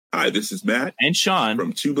Hi, this is Matt and Sean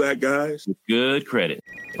from Two Black Guys with Good Credit.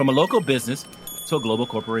 From a local business to a global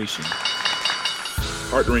corporation.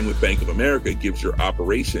 Partnering with Bank of America gives your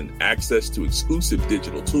operation access to exclusive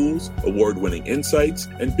digital tools, award-winning insights,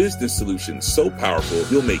 and business solutions so powerful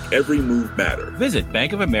you'll make every move matter. Visit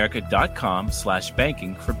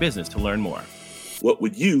bankofamerica.com/banking for business to learn more. What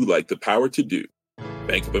would you like the power to do?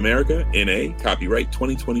 Bank of America, N.A., copyright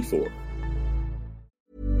 2024.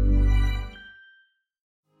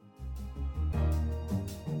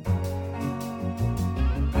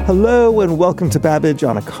 Hello and welcome to Babbage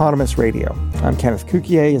on Economist Radio. I'm Kenneth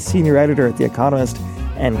Cukier, a senior editor at The Economist,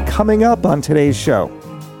 and coming up on today's show,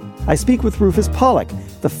 I speak with Rufus Pollack,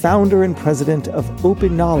 the founder and president of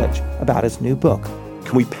Open Knowledge, about his new book.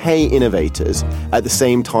 Can we pay innovators at the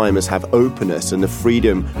same time as have openness and the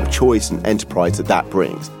freedom of choice and enterprise that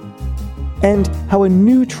brings? And how a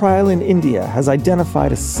new trial in India has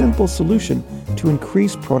identified a simple solution to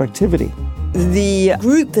increase productivity. The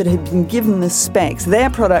group that had been given the specs, their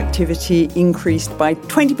productivity increased by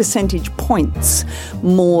 20 percentage points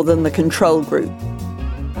more than the control group.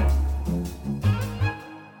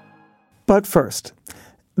 But first,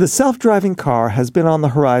 the self-driving car has been on the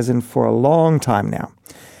horizon for a long time now.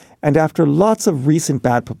 And after lots of recent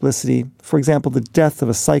bad publicity, for example, the death of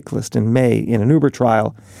a cyclist in May in an Uber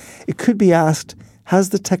trial, it could be asked, has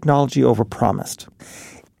the technology overpromised?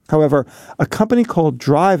 However, a company called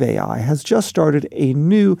Drive.ai has just started a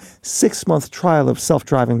new 6-month trial of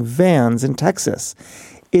self-driving vans in Texas.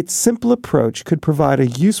 Its simple approach could provide a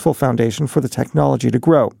useful foundation for the technology to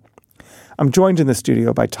grow. I'm joined in the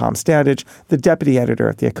studio by Tom Standage, the deputy editor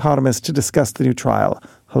at The Economist, to discuss the new trial.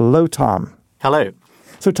 Hello, Tom. Hello.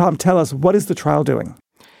 So, Tom, tell us, what is the trial doing?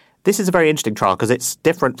 This is a very interesting trial because it's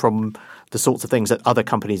different from the sorts of things that other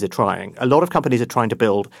companies are trying. A lot of companies are trying to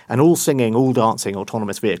build an all-singing, all-dancing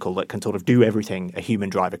autonomous vehicle that can sort of do everything a human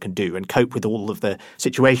driver can do and cope with all of the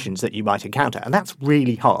situations that you might encounter. And that's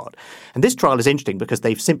really hard. And this trial is interesting because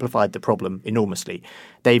they've simplified the problem enormously.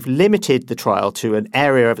 They've limited the trial to an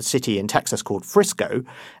area of a city in Texas called Frisco,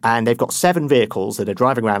 and they've got 7 vehicles that are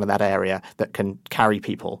driving around in that area that can carry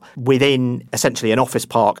people within essentially an office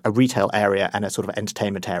park, a retail area, and a sort of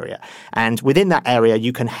entertainment area. And within that area,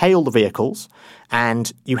 you can hail the vehicles,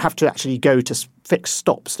 and you have to actually go to fixed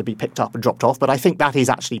stops to be picked up and dropped off. But I think that is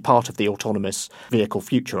actually part of the autonomous vehicle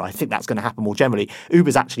future. I think that's going to happen more generally.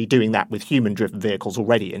 Uber's actually doing that with human-driven vehicles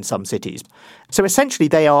already in some cities. So essentially,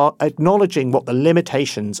 they are acknowledging what the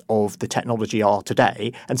limitations of the technology are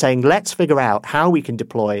today and saying, let's figure out how we can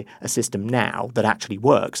deploy a system now that actually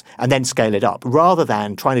works and then scale it up, rather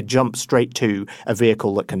than trying to jump straight to a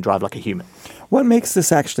vehicle that can drive like a human. What makes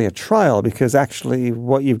this actually a trial? Because actually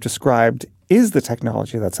what you've described is the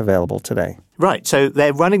technology that's available today. Right. So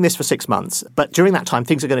they're running this for 6 months, but during that time,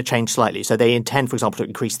 things are going to change slightly. So they intend, for example, to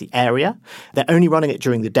increase the area. They're only running it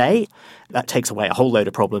during the day. That takes away a whole load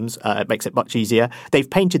of problems. It makes it much easier. They've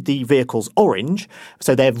painted the vehicles orange,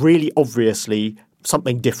 so they're really obviously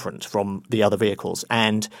something different from the other vehicles.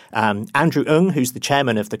 And Andrew Ng, who's the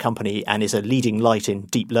chairman of the company and is a leading light in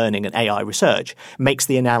deep learning and AI research, makes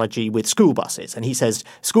the analogy with school buses. And he says,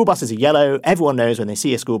 school buses are yellow. Everyone knows when they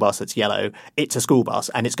see a school bus that's yellow, it's a school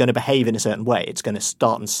bus, and it's going to behave in a certain way. It's going to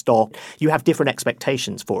start and stop. You have different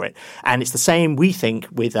expectations for it. And it's the same, we think,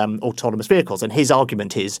 with autonomous vehicles. And his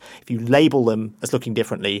argument is, if you label them as looking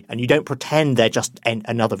differently and you don't pretend they're just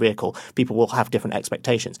another vehicle, people will have different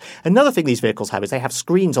expectations. Another thing these vehicles have is they have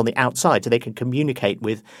screens on the outside so they can communicate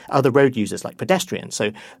with other road users like pedestrians.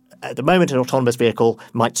 So at the moment, an autonomous vehicle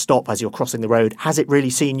might stop as you're crossing the road. Has it really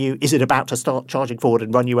seen you? Is it about to start charging forward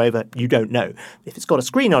and run you over? You don't know. If it's got a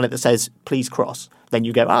screen on it that says, please cross, then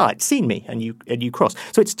you go, it's seen me, and you cross.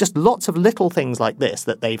 So it's just lots of little things like this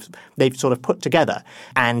that they've sort of put together.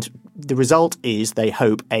 And the result is, they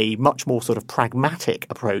hope, a much more sort of pragmatic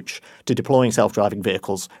approach to deploying self-driving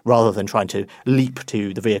vehicles rather than trying to leap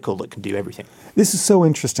to the vehicle that can do everything. This is so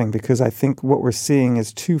interesting because I think what we're seeing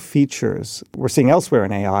is 2 features we're seeing elsewhere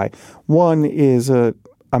in AI. One is a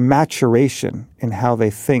maturation in how they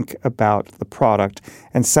think about the product.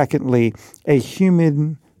 And secondly, a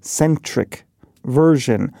human-centric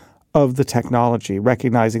version of the technology,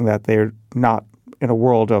 recognizing that they're not in a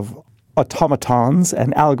world of automatons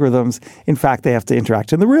and algorithms. In fact, they have to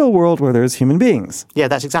interact in the real world where there's human beings. Yeah,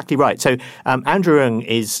 that's exactly right. So Andrew Ng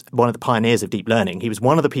is one of the pioneers of deep learning. He was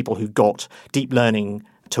one of the people who got deep learning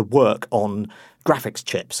to work on graphics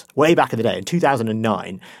chips way back in the day in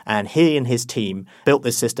 2009. And he and his team built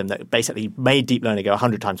this system that basically made deep learning go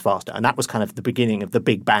 100 times faster. And that was kind of the beginning of the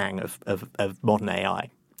big bang of modern AI.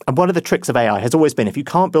 And one of the tricks of AI has always been, if you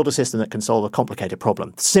can't build a system that can solve a complicated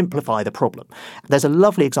problem, simplify the problem. There's a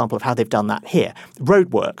lovely example of how they've done that here.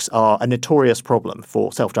 Roadworks are a notorious problem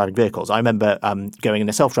for self-driving vehicles. I remember going in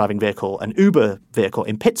a self-driving vehicle, an Uber vehicle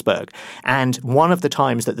in Pittsburgh, and one of the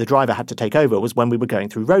times that the driver had to take over was when we were going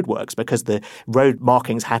through roadworks because the road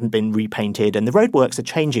markings hadn't been repainted, and the roadworks are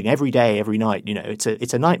changing every day, every night.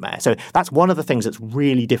 It's a nightmare. So that's one of the things that's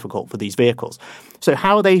really difficult for these vehicles. So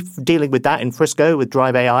how are they dealing with that in Frisco with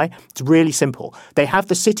Drive.ai? It's really simple. They have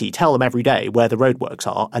the city tell them every day where the roadworks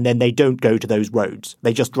are, and then they don't go to those roads.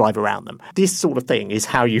 They just drive around them. This sort of thing is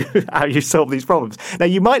how you solve these problems. Now,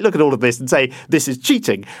 you might look at all of this and say, this is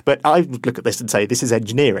cheating, but I would look at this and say, this is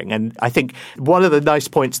engineering. And I think one of the nice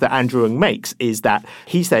points that Andrew Ng makes is that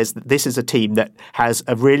he says that this is a team that has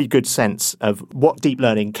a really good sense of what deep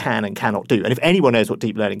learning can and cannot do. And if anyone knows what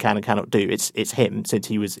deep learning can and cannot do, it's him, since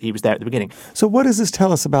he was there at the beginning. So what does this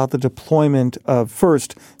tell us about the deployment of,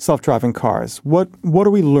 first, self-driving cars? What are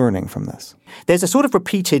we learning from this? There's a sort of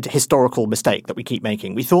repeated historical mistake that we keep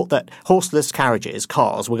making. We thought that horseless carriages,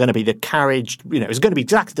 cars, were going to be the carriage, it was going to be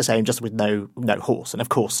exactly the same, just with no horse. And of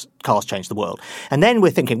course, cars changed the world. And then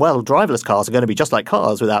we're thinking, well, driverless cars are going to be just like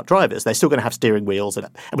cars without drivers. They're still going to have steering wheels and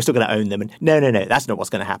we're still going to own them. And no, that's not what's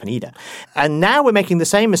going to happen either. And now we're making the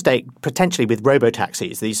same mistake potentially with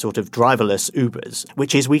robo-taxis, these sort of driverless Ubers,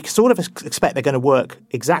 which is we sort of expect they're going to work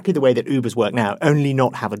exactly the way that Ubers work now, only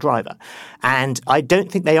not have a driver. And I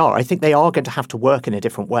don't think they are. I think they are going to have to work in a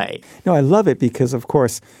different way. No, I love it because, of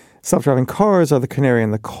course, self-driving cars are the canary in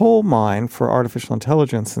the coal mine for artificial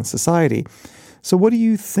intelligence in society. So what do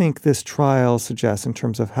you think this trial suggests in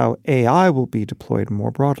terms of how AI will be deployed more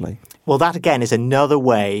broadly? Well, that again is another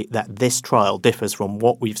way that this trial differs from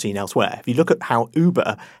what we've seen elsewhere. If you look at how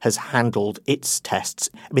Uber has handled its tests,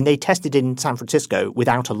 they tested in San Francisco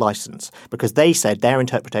without a license because they said their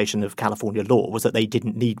interpretation of California law was that they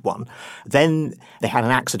didn't need one. Then they had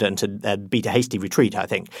an accident and beat a hasty retreat, I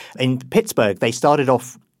think. In Pittsburgh, they started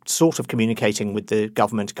off sort of communicating with the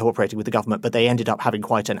government, cooperating with the government, but they ended up having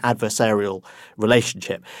quite an adversarial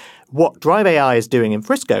relationship. What Drive.ai is doing in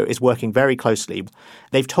Frisco is working very closely.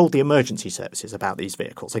 They've told the emergency services about these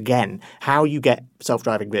vehicles. Again, how you get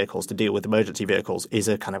self-driving vehicles to deal with emergency vehicles is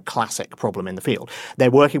a kind of classic problem in the field. They're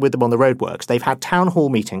working with them on the roadworks. They've had town hall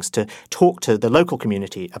meetings to talk to the local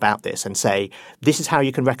community about this and say, this is how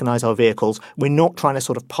you can recognize our vehicles. We're not trying to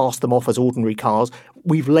sort of pass them off as ordinary cars.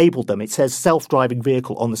 We've labeled them. It says self-driving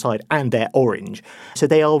vehicle on the side and they're orange. So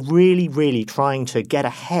they are really, really trying to get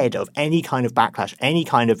ahead of any kind of backlash, any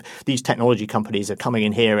kind of these technology companies are coming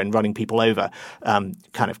in here and running people over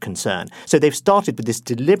kind of concern. So they've started with this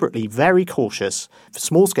deliberately very cautious,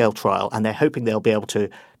 small-scale trial, and they're hoping they'll be able to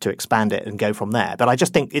expand it and go from there. But I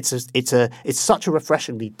just think it's such a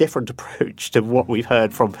refreshingly different approach to what we've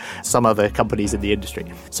heard from some other companies in the industry.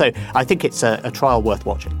 So I think it's a trial worth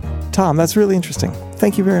watching. Tom, that's really interesting.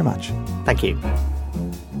 Thank you very much. Thank you.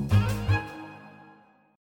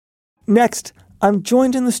 Next, I'm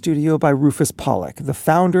joined in the studio by Rufus Pollack, the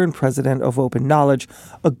founder and president of Open Knowledge,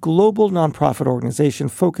 a global nonprofit organization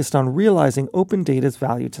focused on realizing open data's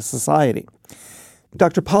value to society.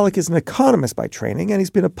 Dr. Pollack is an economist by training, and he's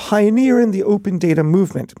been a pioneer in the open data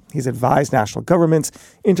movement. He's advised national governments,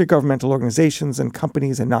 intergovernmental organizations, and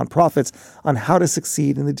companies and nonprofits on how to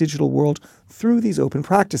succeed in the digital world through these open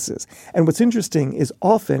practices. And what's interesting is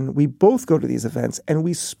often we both go to these events and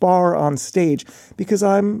we spar on stage because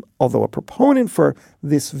although a proponent for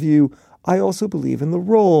this view, I also believe in the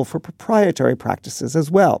role for proprietary practices as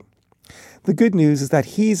well. The good news is that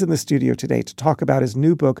he's in the studio today to talk about his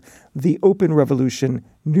new book, The Open Revolution,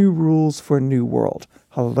 New Rules for a New World.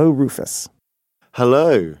 Hello, Rufus.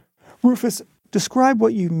 Hello. Rufus, describe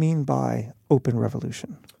what you mean by open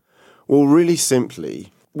revolution. Well, really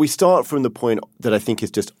simply, we start from the point that I think is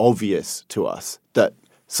just obvious to us, that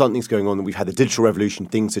something's going on, that we've had the digital revolution,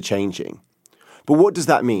 things are changing. But what does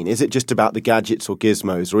that mean? Is it just about the gadgets or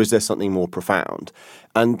gizmos, or is there something more profound?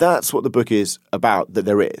 And that's what the book is about, that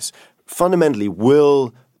there is. Fundamentally,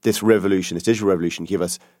 will this revolution, this digital revolution, give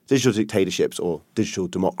us digital dictatorships or digital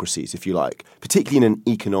democracies, if you like, particularly in an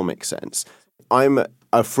economic sense? I'm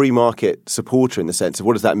a free market supporter in the sense of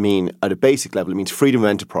what does that mean at a basic level? It means freedom of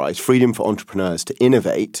enterprise, freedom for entrepreneurs to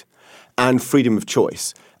innovate, and freedom of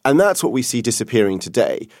choice. And that's what we see disappearing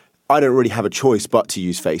today. I don't really have a choice but to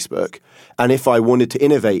use Facebook. And if I wanted to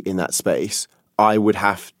innovate in that space, I would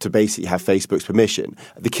have to basically have Facebook's permission.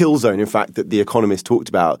 The kill zone, in fact, that The Economist talked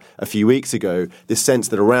about a few weeks ago, this sense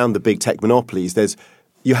that around the big tech monopolies,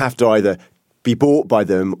 you have to either be bought by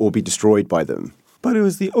them or be destroyed by them. But it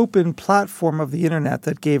was the open platform of the internet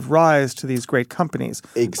that gave rise to these great companies.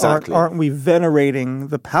 Exactly. Aren't we venerating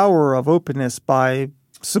the power of openness by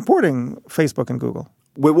supporting Facebook and Google.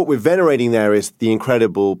 What we're venerating there is the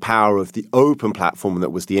incredible power of the open platform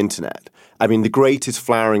that was the internet. I mean, the greatest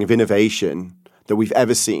flowering of innovation that we've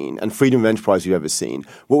ever seen and freedom of enterprise we've ever seen.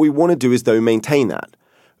 What we want to do is, though, maintain that.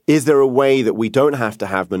 Is there a way that we don't have to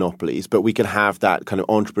have monopolies, but we can have that kind of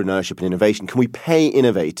entrepreneurship and innovation? Can we pay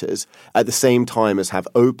innovators at the same time as have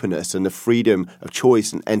openness and the freedom of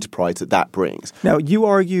choice and enterprise that brings? Now, you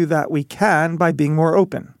argue that we can by being more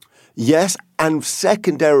open. Yes, and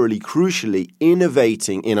secondarily, crucially,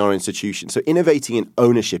 innovating in our institutions. So innovating in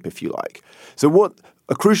ownership, if you like. So what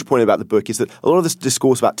a crucial point about the book is that a lot of this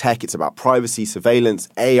discourse about tech, it's about privacy, surveillance,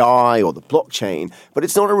 AI, or the blockchain, but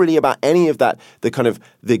it's not really about any of that,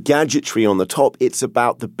 the gadgetry on the top. It's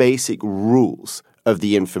about the basic rules of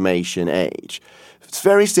the information age. It's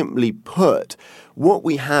very simply put, what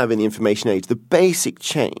we have in the information age, the basic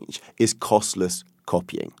change is costless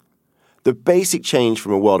copying. The basic change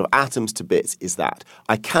from a world of atoms to bits is that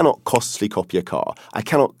I cannot costly copy a car. I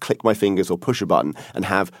cannot click my fingers or push a button and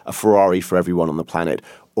have a Ferrari for everyone on the planet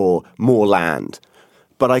or more land.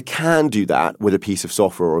 But I can do that with a piece of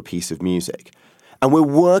software or a piece of music. And we're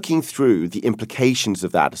working through the implications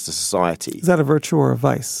of that as a society. Is that a virtue or a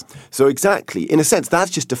vice? So exactly. In a sense,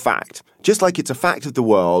 that's just a fact. Just like it's a fact of the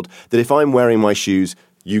world that if I'm wearing my shoes,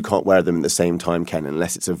 you can't wear them at the same time, Ken,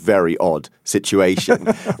 unless it's a very odd situation,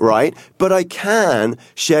 right? But I can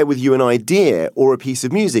share with you an idea or a piece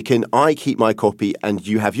of music, and I keep my copy and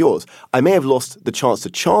you have yours. I may have lost the chance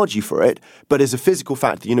to charge you for it, but as a physical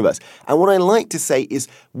fact of the universe. And what I like to say is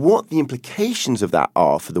what the implications of that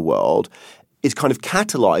are for the world is kind of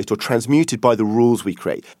catalyzed or transmuted by the rules we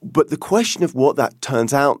create. But the question of what that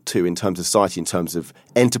turns out to in terms of society, in terms of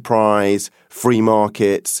enterprise, free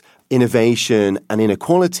markets, innovation and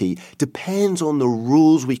inequality depends on the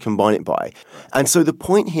rules we combine it by. And so the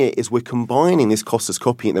point here is we're combining this costless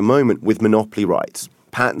copying at the moment with monopoly rights,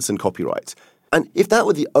 patents and copyrights. And if that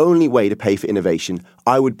were the only way to pay for innovation,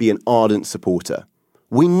 I would be an ardent supporter.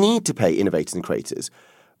 We need to pay innovators and creators.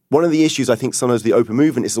 One of the issues I think sometimes the open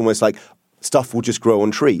movement is almost like stuff will just grow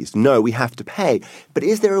on trees. No, we have to pay. But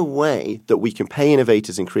is there a way that we can pay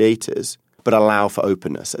innovators and creators but allow for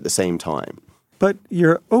openness at the same time? But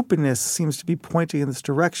your openness seems to be pointing in this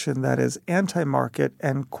direction that is anti-market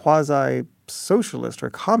and quasi-socialist or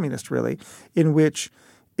communist, really, in which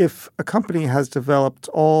if a company has developed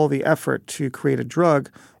all the effort to create a drug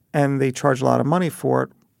and they charge a lot of money for it,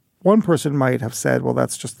 one person might have said, well,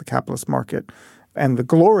 that's just the capitalist market and the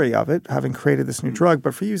glory of it, having created this new drug.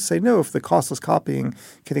 But for you to say, no, if the costless copying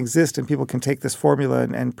can exist and people can take this formula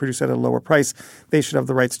and produce it at a lower price, they should have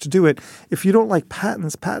the rights to do it. If you don't like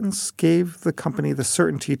patents, patents gave the company the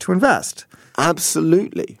certainty to invest.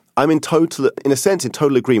 Absolutely. I'm in total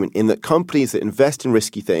agreement in that companies that invest in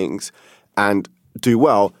risky things and do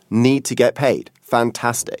well need to get paid.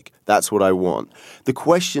 Fantastic. That's what I want. The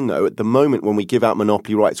question, though, at the moment when we give out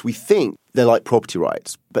monopoly rights, we think they're like property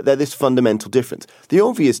rights, but they're this fundamental difference. The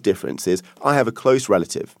obvious difference is I have a close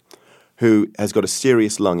relative who has got a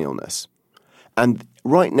serious lung illness. And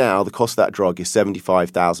right now, the cost of that drug is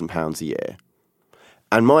 £75,000 a year.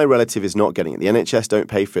 And my relative is not getting it. The NHS don't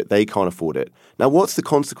pay for it. They can't afford it. Now, what's the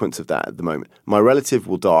consequence of that at the moment? My relative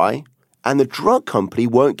will die, and the drug company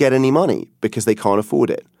won't get any money because they can't afford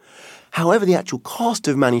it. However, the actual cost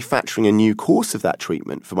of manufacturing a new course of that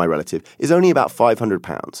treatment for my relative is only about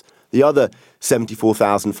 £500. The other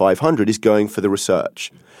 $74,500 is going for the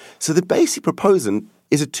research. So the basic proposal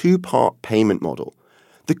is a two-part payment model.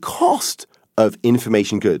 The cost of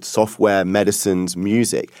information goods, software, medicines,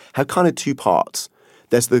 music, have kind of two parts.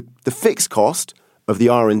 There's the fixed cost of the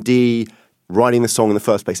R&D, writing the song in the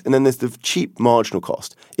first place, and then there's the cheap marginal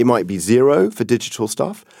cost. It might be zero for digital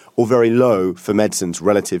stuff or very low for medicines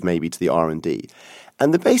relative maybe to the R&D.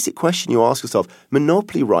 And the basic question you ask yourself,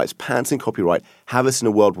 monopoly rights, patents and copyright have us in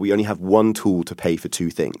a world where we only have one tool to pay for two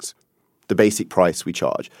things, the basic price we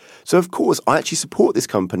charge. So of course, I actually support this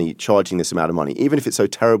company charging this amount of money, even if it's so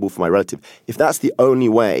terrible for my relative. If that's the only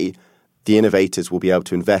way the innovators will be able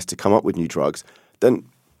to invest to come up with new drugs, then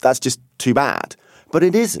that's just too bad. But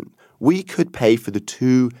it isn't. We could pay for the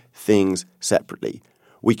two things separately.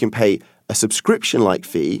 We can pay a subscription-like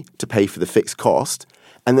fee to pay for the fixed cost,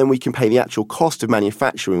 and then we can pay the actual cost of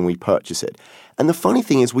manufacturing when we purchase it. And the funny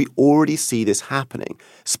thing is we already see this happening.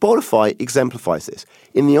 Spotify exemplifies this.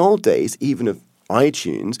 In the old days, even of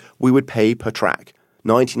iTunes, we would pay per track,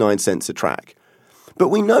 99 cents a track. But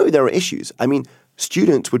we know there are issues. I mean,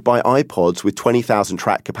 students would buy iPods with 20,000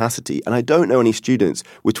 track capacity, and I don't know any students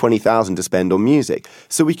with 20,000 to spend on music.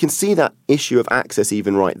 So we can see that issue of access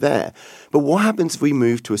even right there. But what happens if we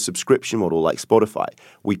move to a subscription model like Spotify?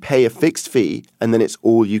 We pay a fixed fee, and then it's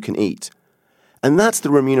all you can eat. And that's the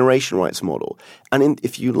remuneration rights model. And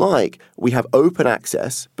if you like, we have open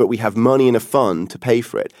access, but we have money in a fund to pay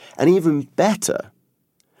for it. And even better,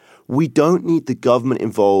 we don't need the government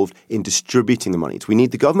involved in distributing the money. We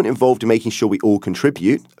need the government involved in making sure we all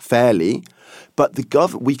contribute fairly, but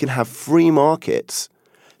we can have free markets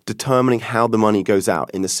determining how the money goes out,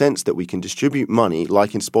 in the sense that we can distribute money,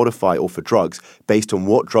 like in Spotify or for drugs, based on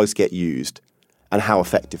what drugs get used and how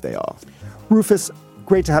effective they are. Rufus,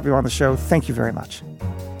 great to have you on the show. Thank you very much.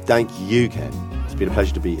 Thank you, Ken. It's been a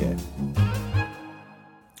pleasure to be here.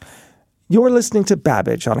 You're listening to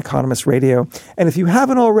Babbage on Economist Radio. And if you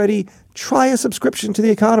haven't already, try a subscription to The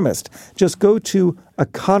Economist. Just go to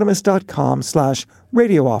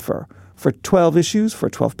economist.com/radio offer for 12 issues for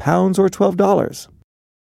 £12 or $12.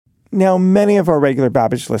 Now, many of our regular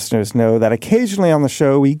Babbage listeners know that occasionally on the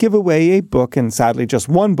show we give away a book, and sadly just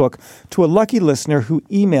one book, to a lucky listener who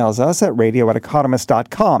emails us at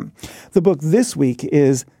radio@economist.com. The book this week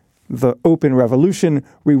is The Open Revolution,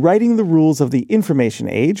 Rewriting the Rules of the Information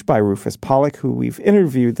Age by Rufus Pollock, who we've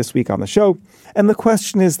interviewed this week on the show. And the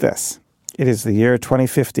question is this. It is the year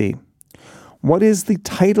 2050. What is the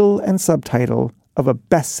title and subtitle of a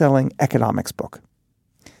best-selling economics book?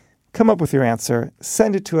 Come up with your answer,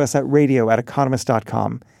 send it to us at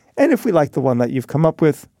radio@economist.com, and if we like the one that you've come up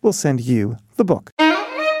with, we'll send you the book.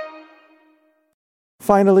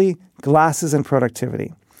 Finally, glasses and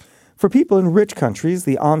productivity. For people in rich countries,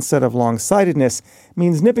 the onset of long-sightedness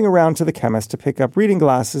means nipping around to the chemist to pick up reading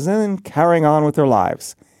glasses and then carrying on with their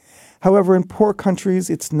lives. However, in poor countries,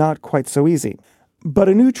 it's not quite so easy. But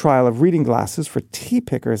a new trial of reading glasses for tea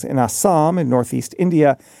pickers in Assam in northeast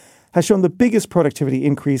India has shown the biggest productivity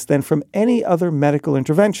increase than from any other medical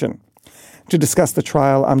intervention. To discuss the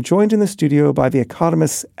trial, I'm joined in the studio by The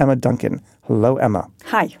Economist's Emma Duncan. Hello, Emma.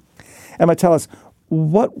 Hi. Emma, tell us,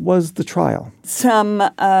 what was the trial? Some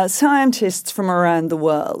scientists from around the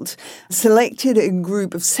world selected a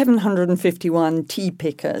group of 751 tea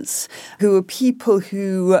pickers who were people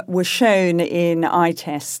who were shown in eye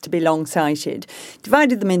tests to be long-sighted,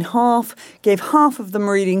 divided them in half, gave half of them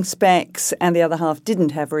reading specs, and the other half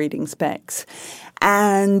didn't have reading specs.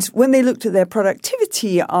 And when they looked at their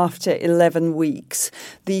productivity after 11 weeks,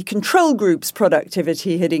 the control group's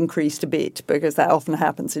productivity had increased a bit, because that often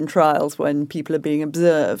happens in trials when people are being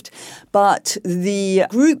observed. But the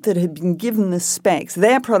group that had been given the specs,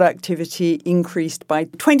 their productivity increased by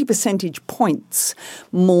 20 percentage points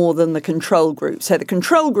more than the control group. So the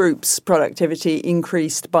control group's productivity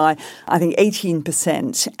increased by, I think,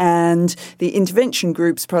 18%, and the intervention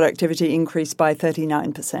group's productivity increased by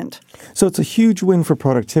 39%. So it's a huge win for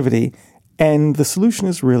productivity, and the solution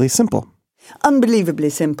is really simple. Unbelievably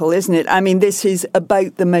simple, isn't it? I mean, this is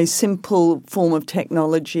about the most simple form of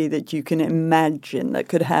technology that you can imagine that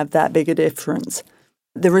could have that big a difference.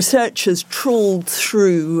 The researchers trawled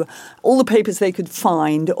through all the papers they could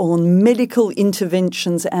find on medical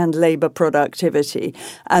interventions and labour productivity,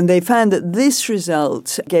 and they found that this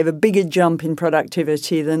result gave a bigger jump in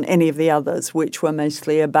productivity than any of the others, which were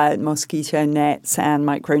mostly about mosquito nets and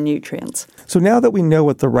micronutrients. So now that we know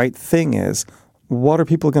what the right thing is, what are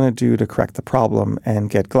people going to do to correct the problem and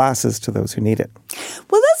get glasses to those who need it?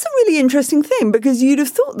 Well, that's a really interesting thing, because you'd have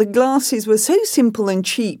thought the glasses were so simple and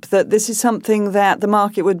cheap that this is something that the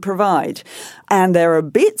market would provide. And there are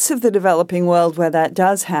bits of the developing world where that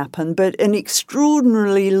does happen, but an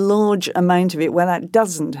extraordinarily large amount of it where that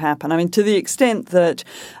doesn't happen. I mean, to the extent that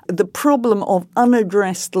the problem of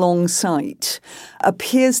unaddressed long sight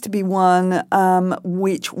appears to be one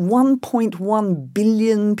which 1.1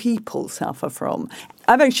 billion people suffer from.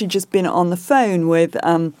 I've actually just been on the phone with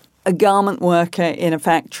a garment worker in a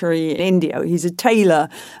factory in India. He's a tailor.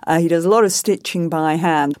 He does a lot of stitching by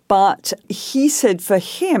hand. But he said for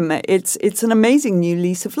him, it's an amazing new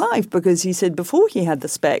lease of life, because he said before he had the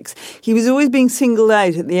specs, he was always being singled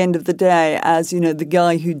out at the end of the day as, you know, the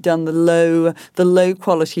guy who'd done the low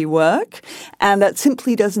quality work. And that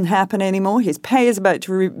simply doesn't happen anymore. His pay is about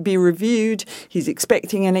to be reviewed. He's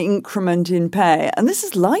expecting an increment in pay. And this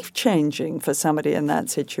is life-changing for somebody in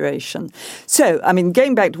that situation. So, I mean,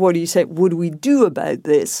 going back to what you say, what do we do about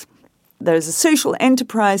this? There's a social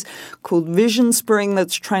enterprise called Vision Spring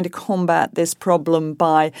that's trying to combat this problem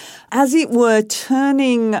by, as it were,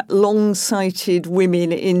 turning long-sighted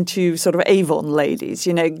women into sort of Avon ladies,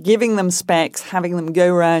 you know, giving them specs, having them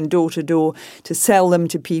go around door to door to sell them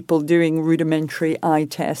to people doing rudimentary eye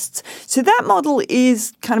tests. So that model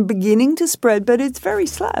is kind of beginning to spread, but it's very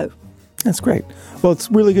slow. That's great. Well,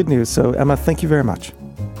 it's really good news. So, Emma, thank you very much.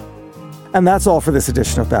 And that's all for this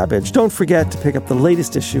edition of Babbage. Don't forget to pick up the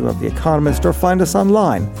latest issue of The Economist or find us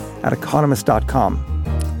online at economist.com.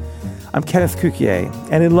 I'm Kenneth Cukier,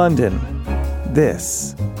 and in London,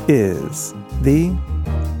 This is The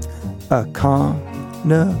Economist.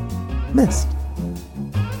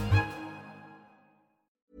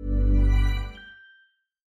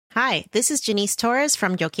 Hi, this is Janice Torres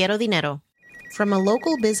from Yo Quiero Dinero. From a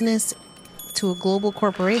local business to a global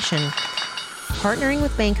corporation, partnering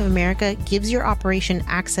with Bank of America gives your operation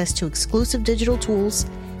access to exclusive digital tools,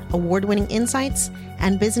 award-winning insights,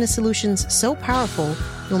 and business solutions so powerful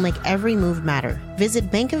you'll make every move matter. Visit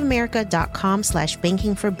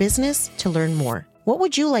bankofamerica.com/bankingforbusiness to learn more. What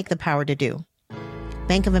would you like the power to do?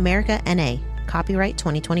 Bank of America, N.A., copyright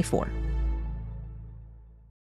 2024.